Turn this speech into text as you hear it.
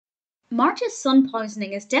Marge's sun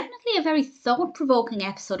poisoning is definitely a very thought-provoking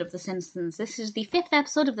episode of The Simpsons. This is the 5th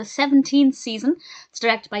episode of the 17th season. It's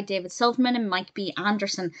directed by David Silverman and Mike B.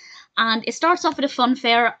 Anderson. And it starts off at a fun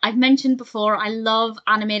fair. I've mentioned before, I love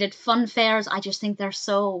animated fun fairs. I just think they're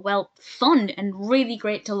so, well, fun and really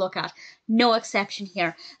great to look at. No exception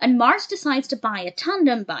here. And Marge decides to buy a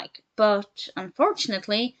tandem bike, but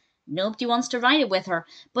unfortunately, nobody wants to ride it with her.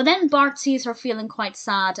 But then Bart sees her feeling quite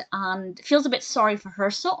sad and feels a bit sorry for her,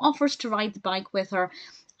 so offers to ride the bike with her.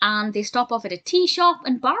 And they stop off at a tea shop,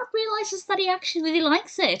 and Bart realises that he actually really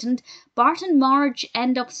likes it. And Bart and Marge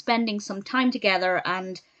end up spending some time together,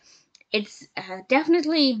 and it's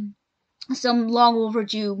definitely some long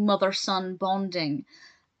overdue mother-son bonding.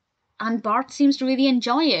 And Bart seems to really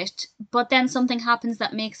enjoy it, but then something happens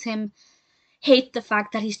that makes him hate the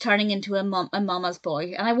fact that he's turning into a mama's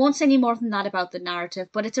boy. And I won't say any more than that about the narrative,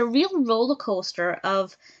 but it's a real roller coaster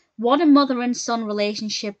of what a mother and son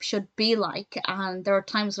relationship should be like. And there are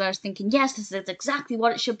times where I was thinking, yes, this is exactly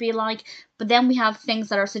what it should be like. But then we have things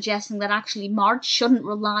that are suggesting that actually Marge shouldn't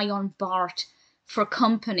rely on Bart for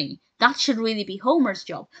company. That should really be Homer's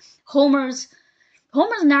job. Homer's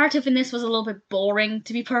narrative in this was a little bit boring,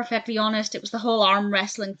 to be perfectly honest. It was the whole arm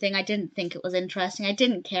wrestling thing. I didn't think it was interesting. I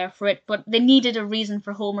didn't care for it, but they needed a reason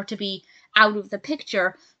for Homer to be out of the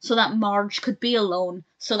picture so that Marge could be alone,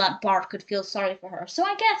 so that Bart could feel sorry for her. So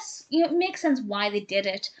I guess, it makes sense why they did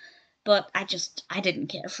it, but I didn't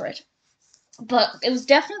care for it. But it was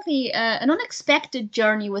definitely an unexpected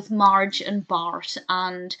journey with Marge and Bart,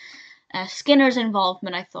 and Skinner's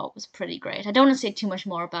involvement I thought was pretty great. I don't want to say too much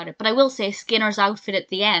more about it, but I will say Skinner's outfit at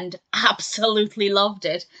the end, absolutely loved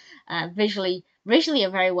it. Visually a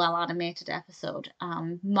very well animated episode.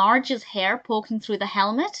 Marge's hair poking through the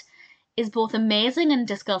helmet is both amazing and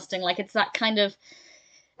disgusting. Like, it's that kind of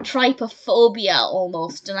trypophobia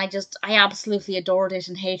almost, and I absolutely adored it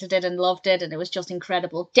and hated it and loved it, and it was just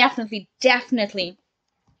incredible. Definitely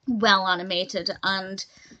well animated, and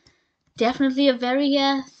definitely a very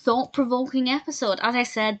thought-provoking episode. As I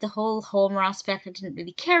said, the whole Homer aspect I didn't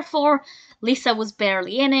really care for. Lisa was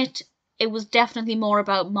barely in it. It was definitely more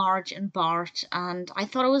about Marge and Bart, and I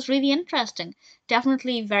thought it was really interesting.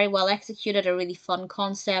 Definitely very well executed, a really fun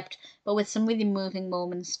concept, but with some really moving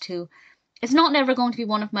moments too. It's not ever going to be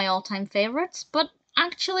one of my all-time favourites, but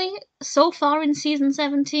actually, so far in season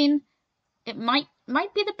 17, it might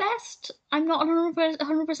be the best. I'm not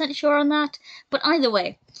 100% sure on that, but either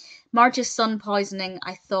way, Marge's sun poisoning,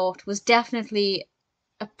 I thought, was definitely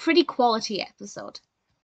a pretty quality episode.